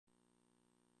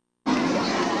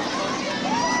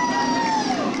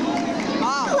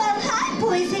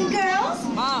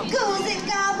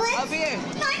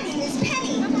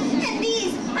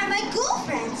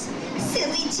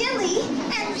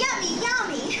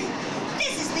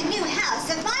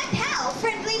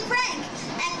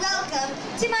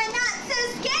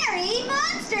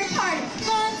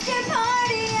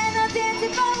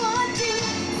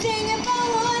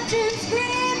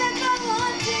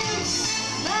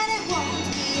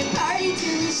party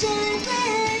to share it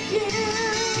with you.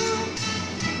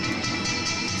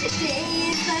 Today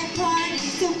is my party,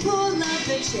 so pull up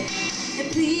a chair. And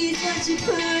please won't you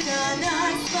put on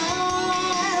a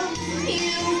smile.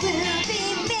 You will be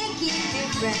making new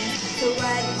friends, so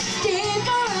why don't you stay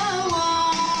for a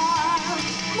while.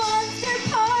 Monster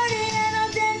party and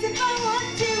I'll dance if I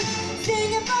want to,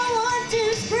 sing if I want to,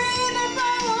 scream if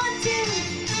I want to.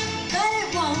 But it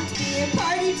won't be a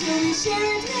party till we share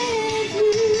it with you.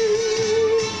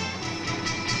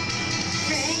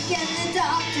 Frank and the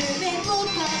doctor may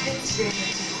look up and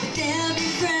strange, but they'll be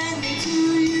friendly to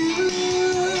you.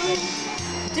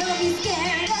 Don't be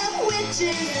scared of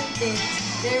witches and things,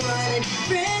 they wanna be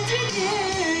friends with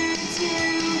you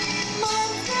too.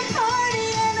 Monster party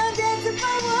and I'll dance if I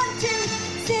want to,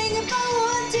 sing if I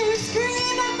want to,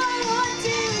 scream if I want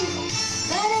to.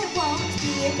 But it won't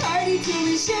be a party till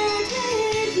we share it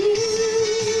with you.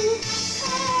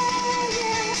 Oh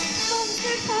yeah,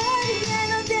 monster party and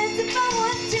I'll dance if I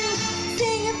want to,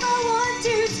 sing if I want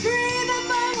to, scream if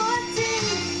I want to.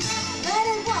 But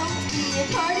it won't be a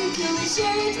party till we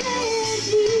share it with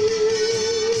you.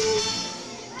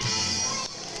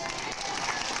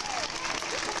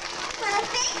 Well,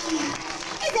 thank you.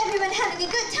 Is everyone having a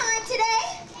good time today?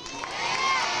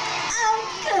 Oh,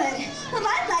 good. Well,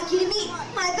 I'd like you to meet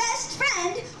my best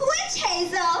friend, Witch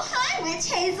Hazel. Hi, Witch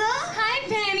Hazel. Hi,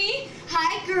 Penny.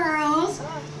 Hi, girls.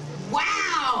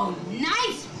 Wow,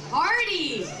 nice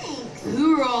party. Thanks.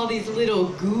 Who are all these little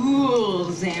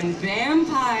ghouls and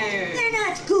vampires? They're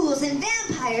not ghouls and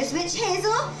vampires, Witch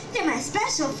Hazel. They're my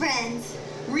special friends.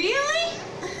 Really?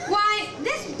 Why,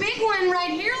 this big one right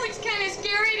here looks kind of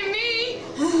scary to me.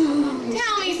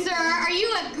 Tell me, sir, are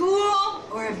you a ghoul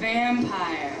or a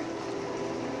vampire?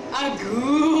 A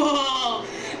ghoul.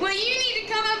 Well, you need to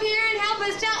come up here and help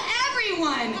us tell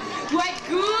everyone what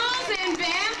ghouls and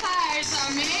vampires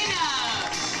are made of.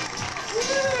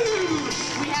 Woo!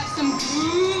 We have some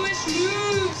ghoulish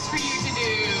moves for you to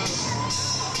do.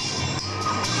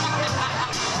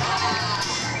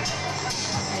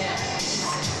 Yes.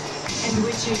 And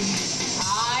witches,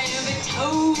 eye of a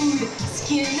toad,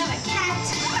 skin of a cat,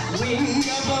 wing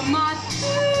of a moth.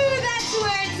 Ooh, that's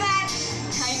where it's at.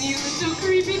 Tiny little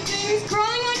creepy things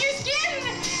crawling on your skin.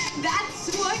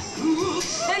 That's what ghouls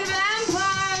and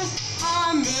vampires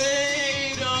are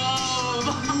made of.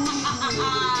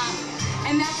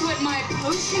 And that's what my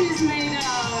potion is made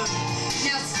of.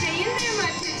 Now stay in there,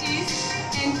 my pretties,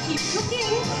 and keep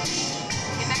cooking.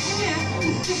 Get back in here.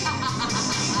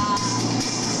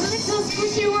 Little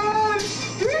squishy worms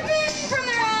dripping from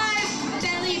their eyes.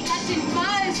 Belly button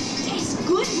buzz tastes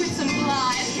good with some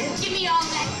flies. Give me all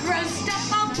that gross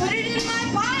stuff, I'll put it in my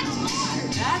pot.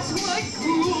 That's what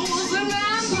ghouls and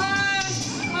vampires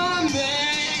are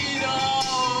made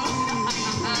of.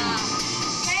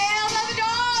 Tail of a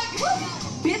dog,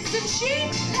 bits of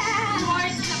sheep,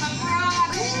 parts of a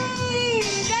frog.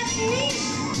 That's me.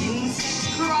 Insects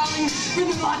crawling from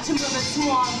the bottom of a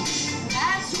swamp.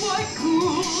 That's what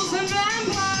ghouls and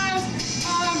vampires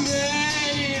are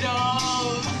made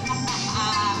of.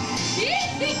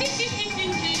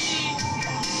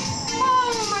 Oh,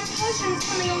 my potion's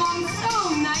coming along so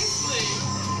nicely.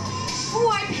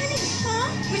 Why, Penny, huh?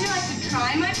 Would you like to try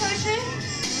my potion?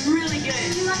 Really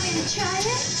good. You want me to try it?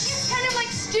 It's kind of like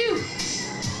stew.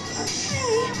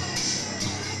 Okay.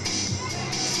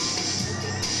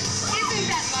 Isn't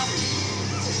that lovely?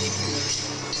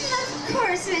 Of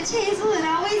course, Witch Hazel, it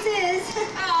always is.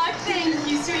 Oh, thank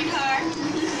you, sweetheart.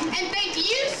 And thank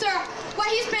you, sir. Why,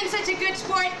 he's been such a good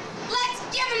sport. Let's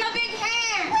give him a big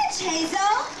hand. Witch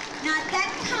Hazel, not that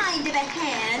kind of a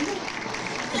hand.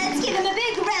 Let's give him a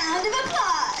big round of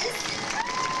applause.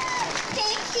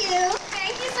 Thank you.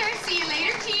 Thank you, sir. See you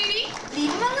later, cutie.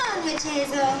 Leave him alone, Witch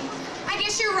Hazel. I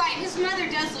guess you're right. His mother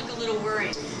does look a little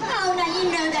worried. Oh, now you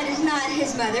know that is not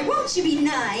his mother. Won't you be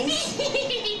nice?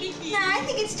 Now I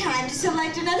think it's time to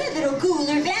select another little ghoul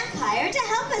or vampire to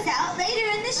help us out later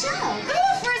in the show.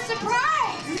 Ooh, for a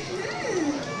surprise.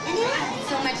 Anyone?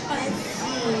 So much fun. Let's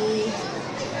see.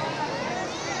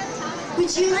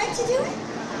 Would you like to do it?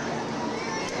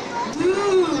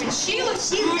 Ooh, and she looks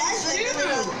She good does look a too.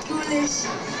 little ghoulish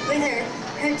with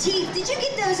her teeth. Did you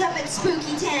get those up at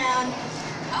Spooky Town?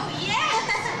 Oh, yes.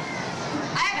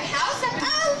 I have a house up in...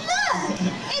 Oh, look!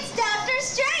 It's Dr.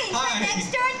 Strange, Hi. my next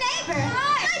door neighbor.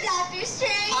 Hi, Dr.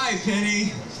 Strange. Hi,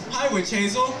 Penny. Hi, Witch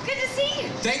Hazel. Good to see you.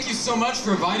 Thank you so much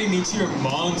for inviting me to your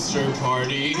monster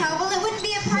party. Oh, well, it wouldn't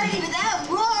be a party without...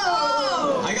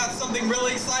 Whoa! I got something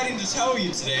really exciting to tell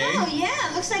you today. Oh,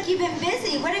 yeah. Looks like you've been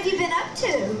busy. What have you been up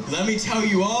to? Let me tell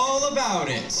you all about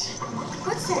it.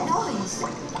 What's that noise?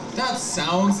 That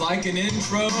sounds like an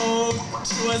intro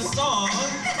to a song.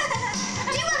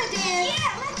 Do you want to dance?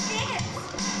 Yeah, let's dance.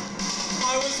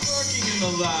 I was working in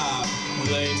the lab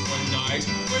late one night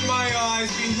when my eyes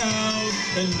beheld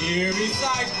a eerie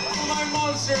sight. My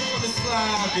monster from the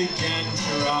slab began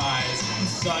to rise.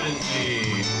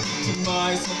 Suddenly, to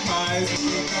my surprise,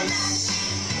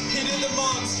 he did the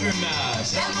monster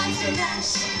mash. The monster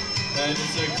mash. And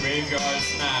it's a graveyard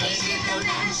smash. He did the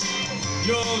mash.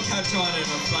 You'll catch on in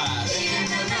a flash. He did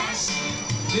the mash.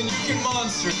 Then you can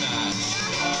monster mash.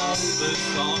 The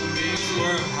zombies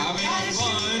were having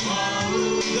fun.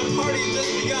 The party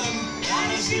just begun.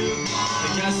 The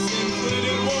guests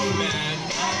included Wolfman,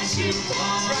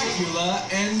 Dracula,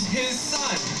 and his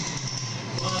son.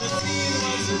 The scene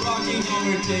was rocking while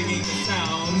we're digging the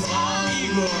sounds.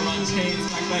 Igor on chains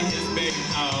backed by his big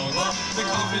hounds. The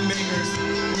coffin makers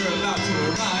were about to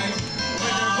arrive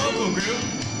with their vocal group,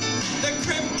 the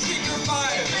Crypt Keeper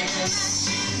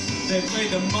 5. They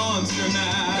played the monster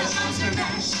mash.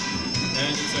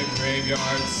 And it's a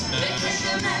graveyard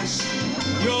smash.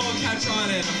 You'll catch on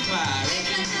in a flash.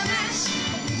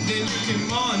 Then you can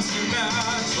monster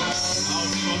mash. Out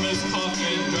from his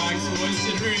coffin, Drax voice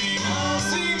and ring.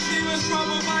 Seems he was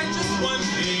troubled by just one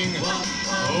thing.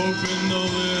 Opened the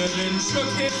lid and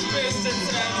shook his fist and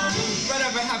said,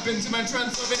 "Whatever happened to my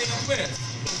Transylvania twist?"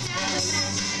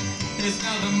 It's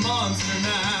now the monster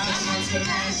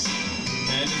mash.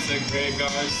 And it's a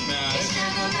graveyard smash.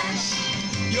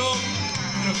 You'll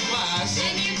in a flash.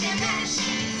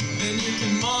 Then you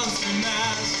can monster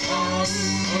mash.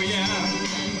 Oh yeah.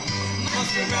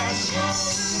 Monster mash.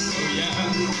 Oh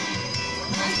yeah.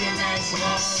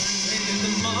 They did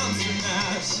the monster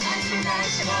mash.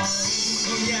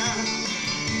 Oh yeah.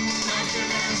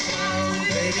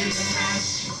 They did the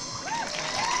mash.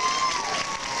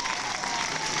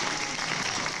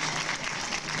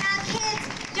 Now kids,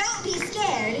 don't be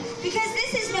scared, because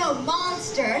this is no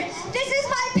monster. This is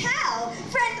my pal,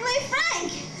 Friendly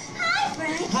Frank. Hi,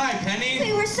 Frank. Hi, Penny.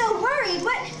 We were so worried.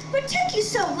 What took you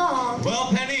so long?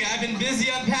 Well, Penny, I've been busy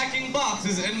unpacking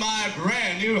boxes in my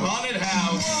brand new haunted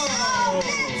house. Oh,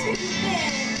 that's where you've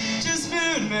been. Just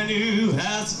food menu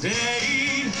house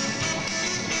today.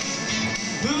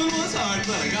 Moving was hard,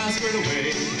 but I got squared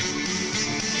away.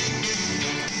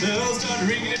 Bells started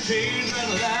ringing and changed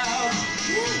rather loud.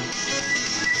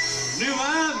 Knew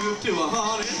I moved to a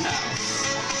haunted house.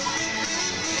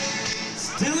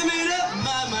 Still I made up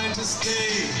my mind to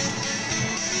stay.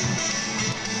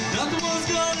 Nothing was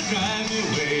gonna drive me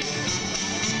away.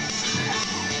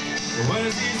 But when I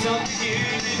see something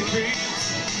give me the creeps,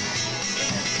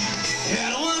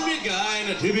 had one big guy and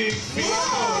a two big feet.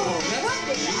 Whoa, what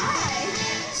did I?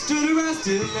 Stood around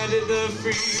still and I did the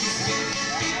freeze.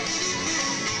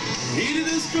 He did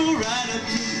a stroll right up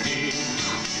to me.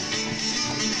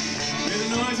 Made a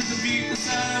noise with the beat that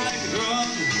sounded like a drum.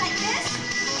 Like this?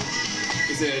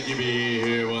 He said, "You'll be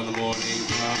here when the morning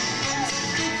comes."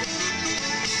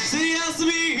 Said he has to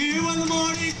be here when the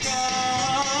morning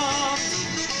comes.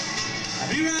 I'll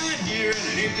be right here and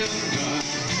I ain't gonna run.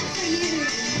 For you.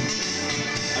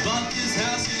 I bought this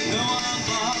house, you know I'm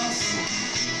boss.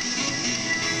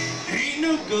 Ain't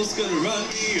no ghost gonna run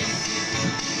me off.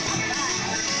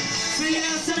 So he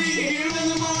has to be here when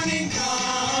the morning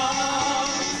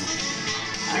comes.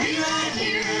 I'll be right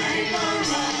here and I ain't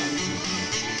gonna run.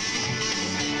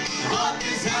 I bought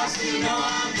this house, you know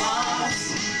I'm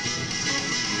boss.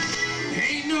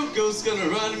 Ain't no ghost gonna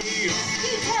run me off.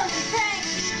 You tell me, Frank.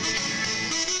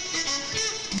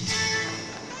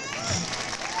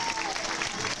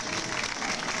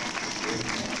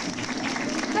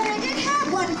 But I did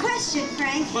have one question,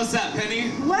 Frank. What's that, Penny?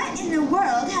 What in the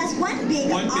world has one big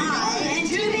One big eye eye. and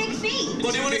two big feet?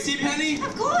 What do you want to see, Penny?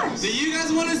 Of course. Do you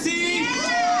guys want to see?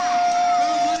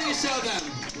 Yeah. Why don't you show them?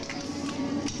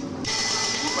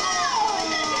 Whoa,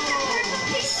 look at the purple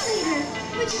pizza leader.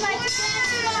 Would you like to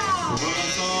dance at all? When I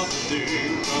saw the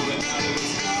thing falling out of the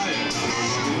sky, and I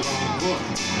was on the long one,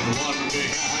 and one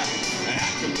big eye, and I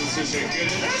could just shake it,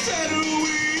 and I said,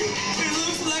 "Ooh-wee, it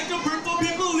looks like a purple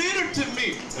people leader to me."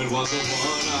 It was a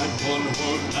one-eyed,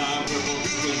 one-horn-eyed purple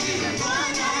people leader.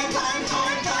 One-eyed,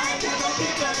 purple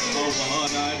pizza A leader.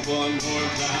 one-eyed,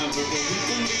 one-horn-eyed purple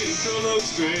people leader sure looks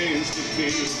strange to me.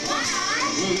 One-eyed?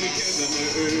 When they came down to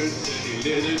earth, and he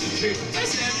lit in the tree, I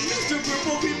said, "Mr.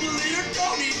 Purple People Leader,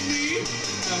 don't eat me."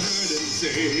 I heard him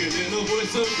saying in a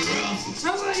voice so gruff,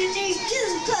 I wouldn't eat you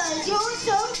because you're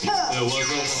so tough. there was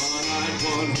a one-eyed,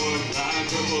 one-horn-eyed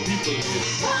purple people leader.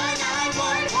 One-eyed,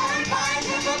 one-horn-eyed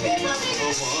purple people leader.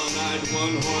 A one-eyed,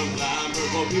 one-horned, blind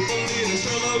purple people leader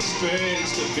sure looks strange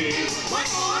to me. One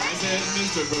more. I said,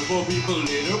 Mr. Purple People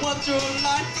Leader, what's your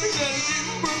line? Representing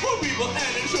purple people,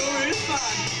 and it sure is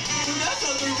fine. And that's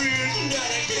not the reason that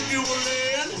I give you a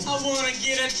land. I wanna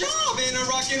get a job in a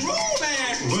rock and roll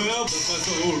band. Well, bless my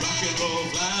soul, rock and roll,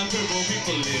 blind purple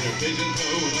people leader,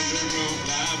 pigeon-toed, underground,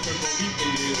 blind purple people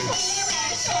leader. When you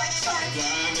wear short shorts.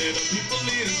 Blind little people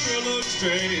leader sure looks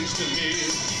strange to me.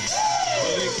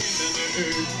 Well, they came down to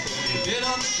earth, and they did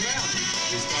on the ground.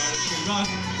 They started to rock,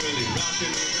 really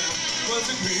rocking around. Was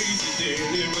a crazy day,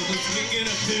 it was a swinging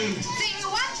a tune. Sing a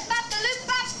wop, bop, a loop,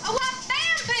 bop, a wop,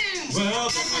 bam, boom. Well,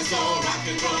 bless my soul, rock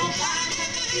and roll,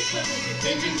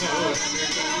 pigeon-toed,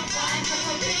 underground.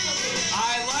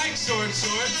 I like short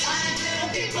shorts,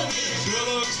 sure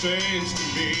look strange to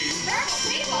me. Purple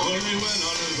people. Well, he went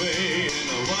on his way,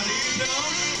 and what do you know?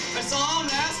 I saw him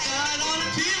last night on a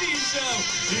TV show.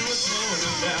 He was throwing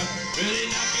it down, really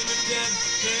knocking it dead,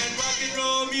 playing rock and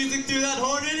roll music through that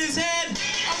horn in his head.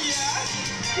 Oh yeah.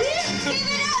 Give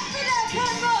it up for the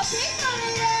purple people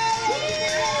leader.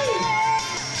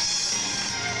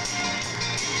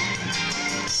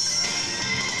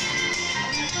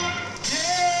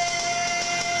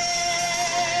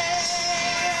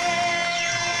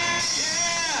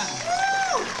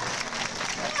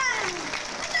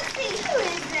 Let's see, who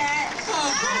is that?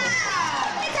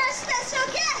 It's our special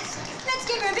guest. Let's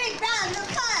give her a big round of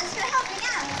applause for helping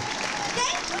out.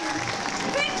 Thank you.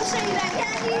 Frank will show you back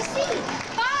down to your seat.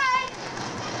 Bye.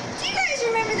 Do you guys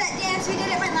remember that dance we did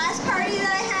at my last party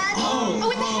that I had? Oh,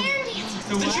 with the hand dancers.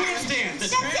 The trance dance.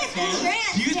 That's it, the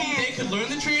trance Do you think dance. they could learn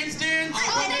the trance dance? I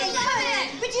bet they they love could. it.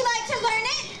 Would you like to learn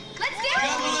it? Let's do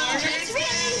Yeah, we'll learn it. it. It's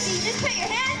real easy. Just put your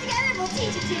hands together and we'll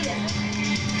teach it to you.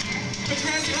 Put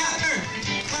your hands together.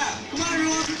 Clap. Come on,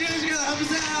 everyone. Put your hands together. Help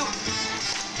us out.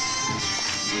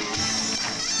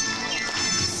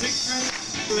 6 friends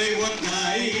play one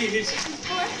night.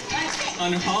 4, 5, 6.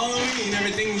 On Halloween,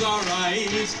 everything's alright.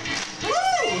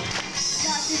 Woo!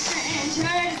 Dr. Strange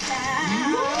heard a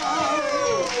sound.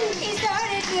 He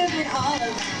started moving all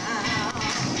around.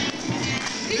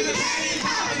 Do the panty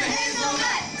pop and the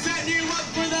hazelnut. Setting you up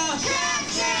for the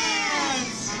Trance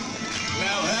dance.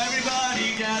 Now everybody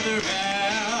gather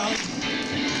round.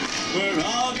 We're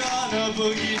all gonna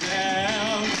boogie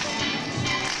down.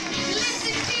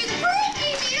 Listen to the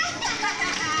freaky beat.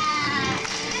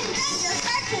 And then you'll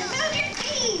start to move your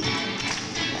feet.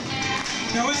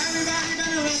 Now everybody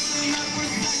better listen up. We're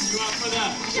setting you up for the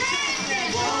Trance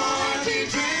dance. 1, 2,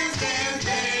 trance dance,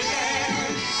 baby.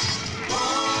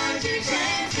 1, 2,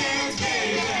 trance dance,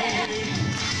 baby.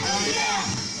 Oh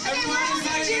yeah. Everyone is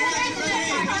like you're ready for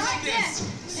me. I like this.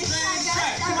 Straight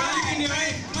stretch. Ready? You can do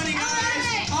it. Money guys.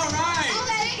 All right.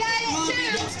 Already got it Come on, too.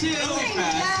 let's do it. There Look you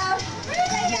fast. go.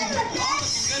 Everybody got the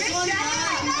best. That's Good one job.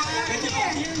 guy. They can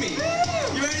all hear me.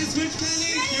 You ready to switch,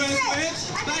 Penny? You want to switch?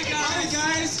 Bye,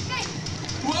 guys.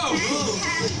 Whoa.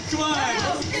 Come on. Right.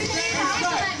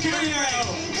 Here we go. Yeah.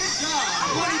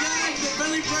 Money guys. The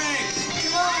friendly prank.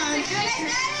 Come on.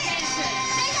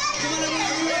 Come on,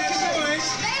 everyone. Switch.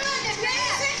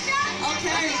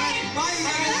 Okay. Bye,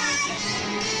 guys.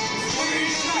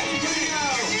 Here we go.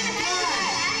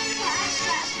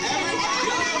 Everybody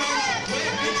go.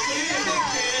 Big kids.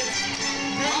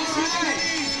 All right.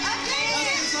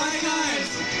 Bye, guys.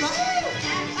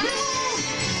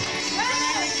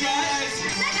 Guys.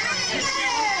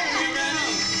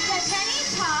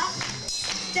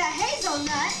 The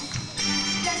hazelnut,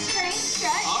 the strange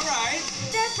strut, All right.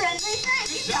 the friendly friend.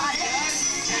 You got it.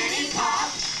 Penny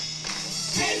pop.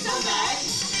 Hazelnut.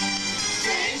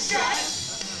 Strange strut.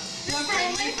 The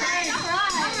friendly friend. All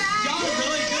right. Y'all are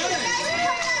really good. You guys are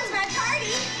coming out to my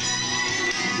party.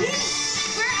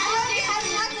 We're all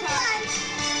having lots of fun.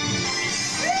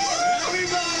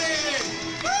 Everybody!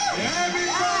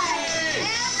 Everybody!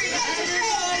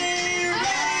 Everybody!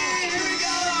 Right! Here we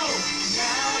go!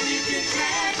 Now you can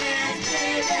trance dance,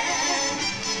 baby!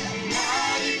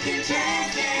 Now you can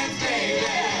trance dance, baby!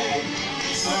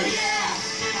 Oh yeah!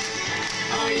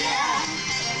 Oh yeah!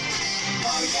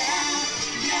 Oh yeah!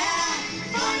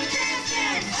 Yeah! On the trance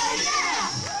dance! Oh yeah!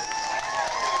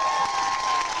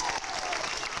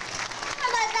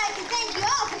 Well, I'd like to thank you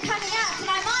all for coming out to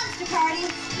my monster party,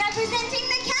 representing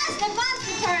the cast of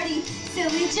Monster Party.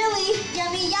 Silly Jilly,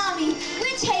 Yummy Yummy,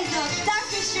 Witch Hazel,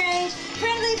 Dr. Strange,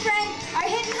 Friendly Frank, our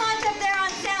hidden haunt up there on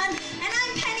sound, and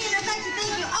I'm Penny, and I'd like to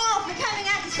thank you all for coming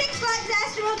out to Six Flags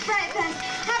AstroWorld Fright Fest.